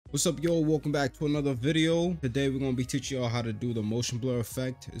What's up, y'all? Welcome back to another video. Today we're going to be teaching y'all how to do the motion blur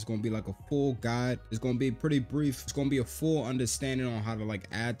effect. It's going to be like a full guide. It's going to be pretty brief. It's going to be a full understanding on how to like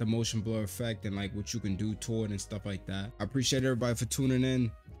add the motion blur effect and like what you can do to it and stuff like that. I appreciate everybody for tuning in.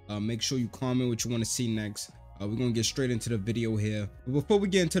 Make sure you comment what you want to see next. We're gonna get straight into the video here. But before we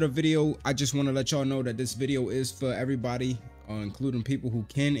get into the video, I just want to let y'all know that this video is for everybody, including people who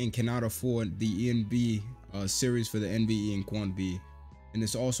can and cannot afford the ENV series for the NVE and Quant V. And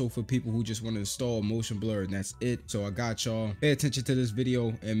it's also for people who just want to install motion blur, and that's it. So I got y'all. Pay attention to this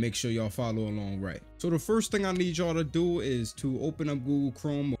video and make sure y'all follow along right. So the first thing I need y'all to do is to open up Google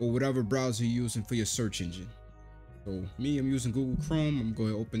Chrome or whatever browser you're using for your search engine. So me, I'm using Google Chrome. I'm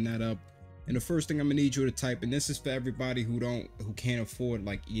going to open that up. And the first thing I'm gonna need you to type, and this is for everybody who can't afford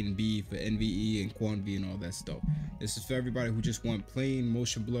like ENB for NVE and Quant V and all that stuff. This is for everybody who just want plain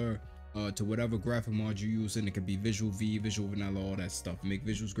motion blur to whatever graphic mod you're using. It could be Visual V, Visual Vanilla, all that stuff. Make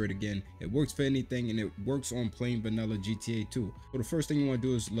visuals great again. It works for anything, and it works on plain vanilla GTA too. So the first thing you want to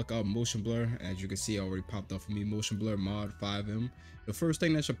do is look up motion blur. As you can see, it already popped up for me. Motion blur mod FiveM. The first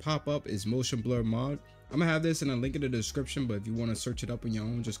thing that should pop up is motion blur mod. I'm gonna have this in a link in the description, but if you want to search it up on your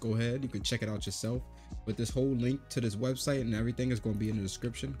own, just go ahead. You can check it out yourself. But this whole link to this website and everything is going to be in the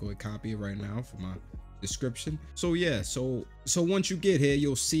description. Go ahead, copy it right now for my description. So yeah, so once you get here,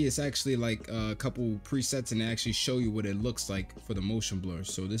 you'll see it's actually like a couple presets, and they actually show you what it looks like for the motion blur.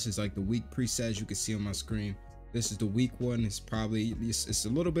 So this is like the weak presets you can see on my screen. This is the weak one. It's probably it's a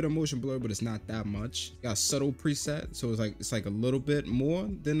little bit of motion blur, but it's not that much. You got subtle preset, so it's like a little bit more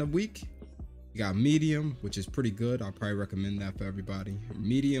than a weak. You got medium, which is pretty good. I'll probably recommend that for everybody.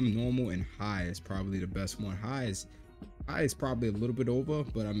 Medium, normal, and high is probably the best one. High is probably a little bit over,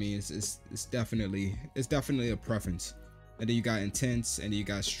 but I mean it's definitely a preference. And then you got intense, and then you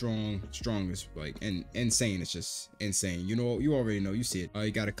got strong. Strong is like insane. It's just insane. You know, you already know. You see it.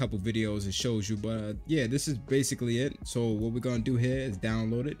 You got a couple videos it shows you, but yeah, this is basically it. So what we're gonna do here is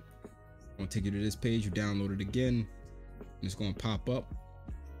download it. I'm gonna take you to this page. You download it again, and it's gonna pop up.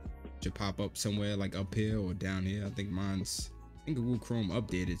 Should pop up somewhere like up here or down here. I think Google Chrome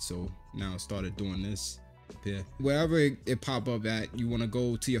updated, so now it started doing this up here. Wherever it pop up at, you want to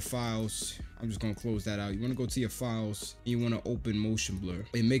go to your files. I'm just gonna close that out. You want to go to your files and you want to open motion blur.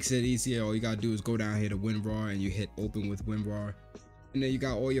 It makes it easier. All you gotta do is go down here to WinRAR and you hit open with WinRAR, and then you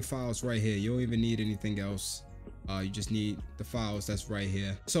got all your files right here. You don't even need anything else. You just need the files that's right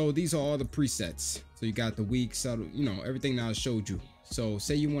here. So these are all the presets. So you got the weak, subtle, you know, everything that I showed you. So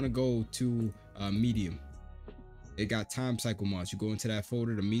say you want to go to medium. It got time cycle mods. You go into that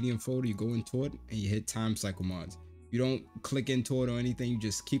folder, the medium folder, you go into it and you hit time cycle mods. You don't click into it or anything. You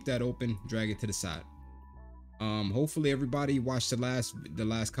just keep that open, drag it to the side. Hopefully everybody watched the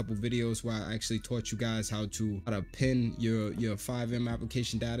last couple videos where I actually taught you guys how to pin your FiveM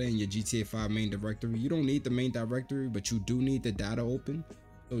application data in your GTA 5 main directory. You don't need the main directory, but you do need the data open.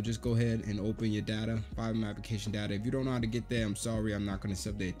 So just go ahead and open your data, FiveM application data. If you don't know how to get there, I'm sorry, I'm not going to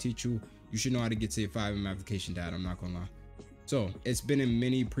sit there and teach you. You should know how to get to your FiveM application data. I'm not going to lie. So it's been in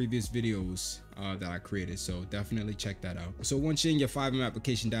many previous videos that I created, so definitely check that out. So once you're in your FiveM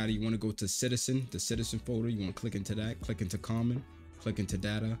application data, you want to go to citizen, the citizen folder. You want to click into that, click into common, click into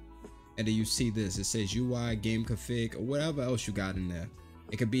data, and then you see this. It says UI, game config, or whatever else you got in there.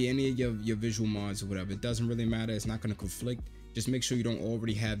 It could be any of your visual mods or whatever. It doesn't really matter. It's not going to conflict. Just make sure you don't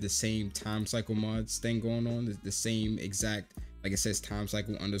already have the same time cycle mods thing going on, the same exact, like it says time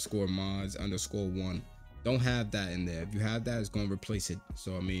cycle underscore mods underscore 1. Don't have that in there. If you have that, it's going to replace it.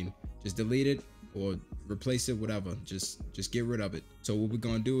 So I mean, just delete it or replace it, whatever. Just get rid of it. So what we're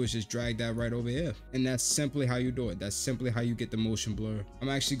going to do is just drag that right over here, and that's simply how you do it. That's simply how you get the motion blur. I'm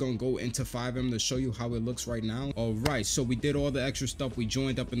actually going to go into FiveM to show you how it looks right now. All right, so we did all the extra stuff. We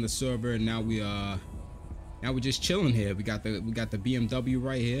joined up in the server, and now we're just chilling here. We got the BMW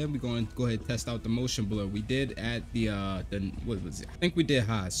right here. We're going to go ahead and test out the motion blur. We did add the what was it? I think we did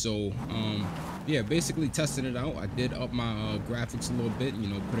high. So yeah, basically testing it out. I did up my graphics a little bit, you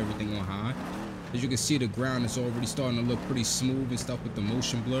know, put everything on high. As you can see, the ground is already starting to look pretty smooth and stuff with the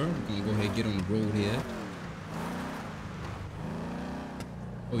motion blur. We're gonna go ahead and get on the road here.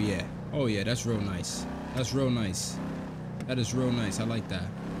 Oh yeah, that's real nice. That's real nice. That is real nice. I like that.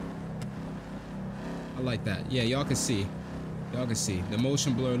 I like that. Yeah, y'all can see. Y'all can see. The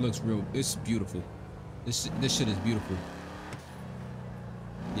motion blur looks real. It's beautiful. This shit is beautiful.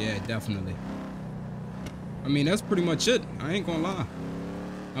 Yeah, definitely. I mean, that's pretty much it. I ain't gonna lie.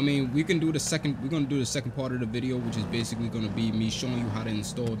 I mean, we're gonna do the second part of the video, which is basically gonna be me showing you how to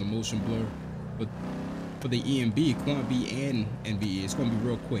install the motion blur. But for the EMB, Quant B and NVE. It's gonna be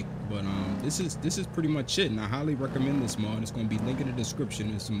real quick, but this is pretty much it, and I highly recommend this mod. It's gonna be linked in the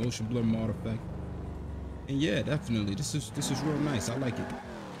description. It's a motion blur mod effect, and yeah, definitely this is real nice. I like it.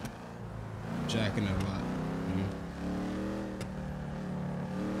 Jacking it a lot.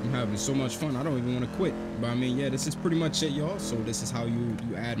 I'm having so much fun. I don't even want to quit. But I mean, yeah, this is pretty much it, y'all. So this is how you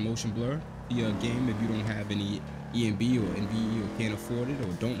add motion blur to your game if you don't have any EMB or NVE or can't afford it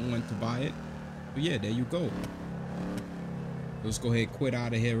or don't want to buy it. But yeah, there you go. Let's go ahead and quit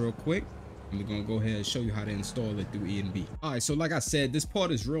out of here real quick. And we're gonna go ahead and show you how to install it through ENB. All right, so like I said, this part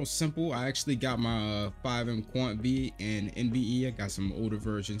is real simple. I actually got my FiveM Quant V and NVE. I got some older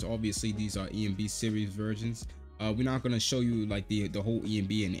versions. Obviously, these are ENB series versions. We're not going to show you like the whole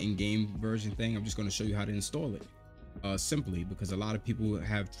ENB and in-game version thing. I'm just going to show you how to install it simply because a lot of people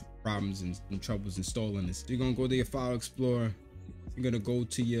have problems and troubles installing this. You're going to go to your file explorer. You're going to go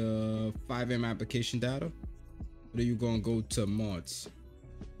to your FiveM application data. Then you're going to go to mods.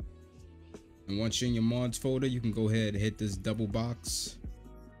 And once you're in your mods folder, you can go ahead and hit this double box,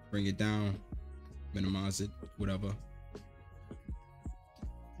 bring it down, minimize it, whatever.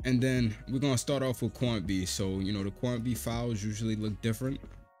 And then we're gonna start off with Quant V. So you know the Quant V files usually look different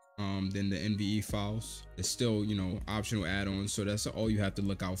than the NVE files. It's still, you know, optional add-ons, so that's all you have to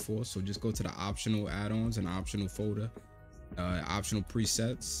look out for. So just go to the optional add-ons and optional folder, optional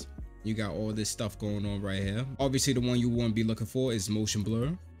presets. You got all this stuff going on right here. Obviously the one you want to be looking for is motion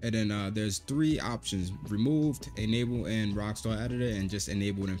blur, and then there's 3 options: removed, enable in Rockstar Editor, and just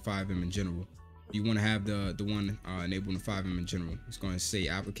enabled in FiveM in general. You want to have the one enabled in FiveM in general. It's going to say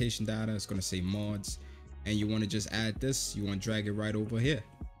application data, it's going to say mods, and you want to just add this. You want to drag it right over here,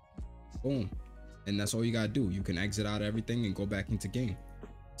 boom, and that's all you gotta do. You can exit out everything and go back into game.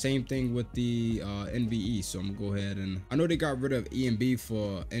 Same thing with the NVE. So I'm gonna go ahead, and I know they got rid of EMB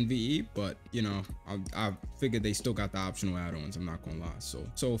for NVE, but you know, I figured they still got the optional add-ons. I'm not gonna lie.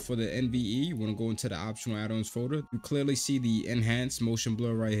 So for the NVE, you want to go into the optional add-ons folder. You clearly see the enhanced motion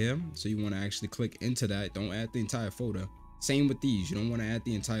blur right here, so you want to actually click into that. Don't add the entire folder. Same with these. You don't want to add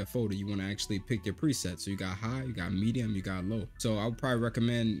the entire folder. You want to actually pick your presets. So you got high, you got medium, you got low. So I would probably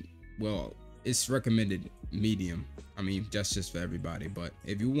recommend, well, it's recommended medium. I mean, that's just for everybody. But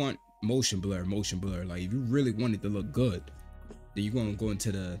if you want motion blur, like if you really want it to look good, then you're gonna go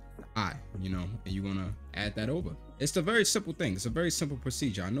into the high, you know, and you're gonna add that over. It's a very simple thing. It's a very simple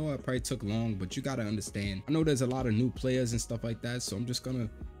procedure. I know it probably took long, but you gotta understand. I know there's a lot of new players and stuff like that, so I'm just gonna,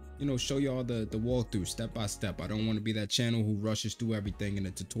 you know, show y'all the walkthrough step by step. I don't want to be that channel who rushes through everything in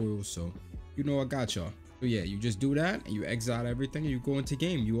the tutorial, so you know I got y'all. So yeah, you just do that and you exit out everything and you go into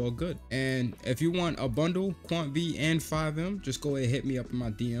game. You all good. And if you want a bundle, Quant V and FiveM, just go ahead and hit me up in my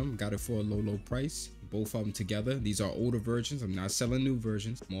DM. Got it for a low price. Both of them together. These are older versions. I'm not selling new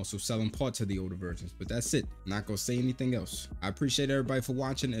versions. I'm also selling parts of the older versions, but that's it. I'm not gonna say anything else. I appreciate everybody for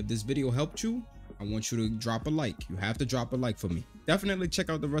watching. If this video helped you, I want you to drop a like. You have to drop a like for me. Definitely check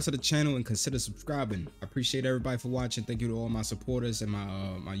out the rest of the channel and consider subscribing. I appreciate everybody for watching. Thank you to all my supporters and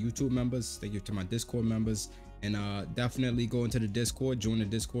my YouTube members. Thank you to my Discord members. And definitely go into the Discord, join the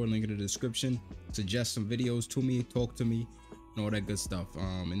Discord, link in the description. Suggest some videos to me, talk to me, and all that good stuff.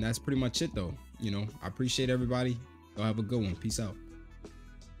 And that's pretty much it though. You know, I appreciate everybody. Y'all have a good one. Peace out.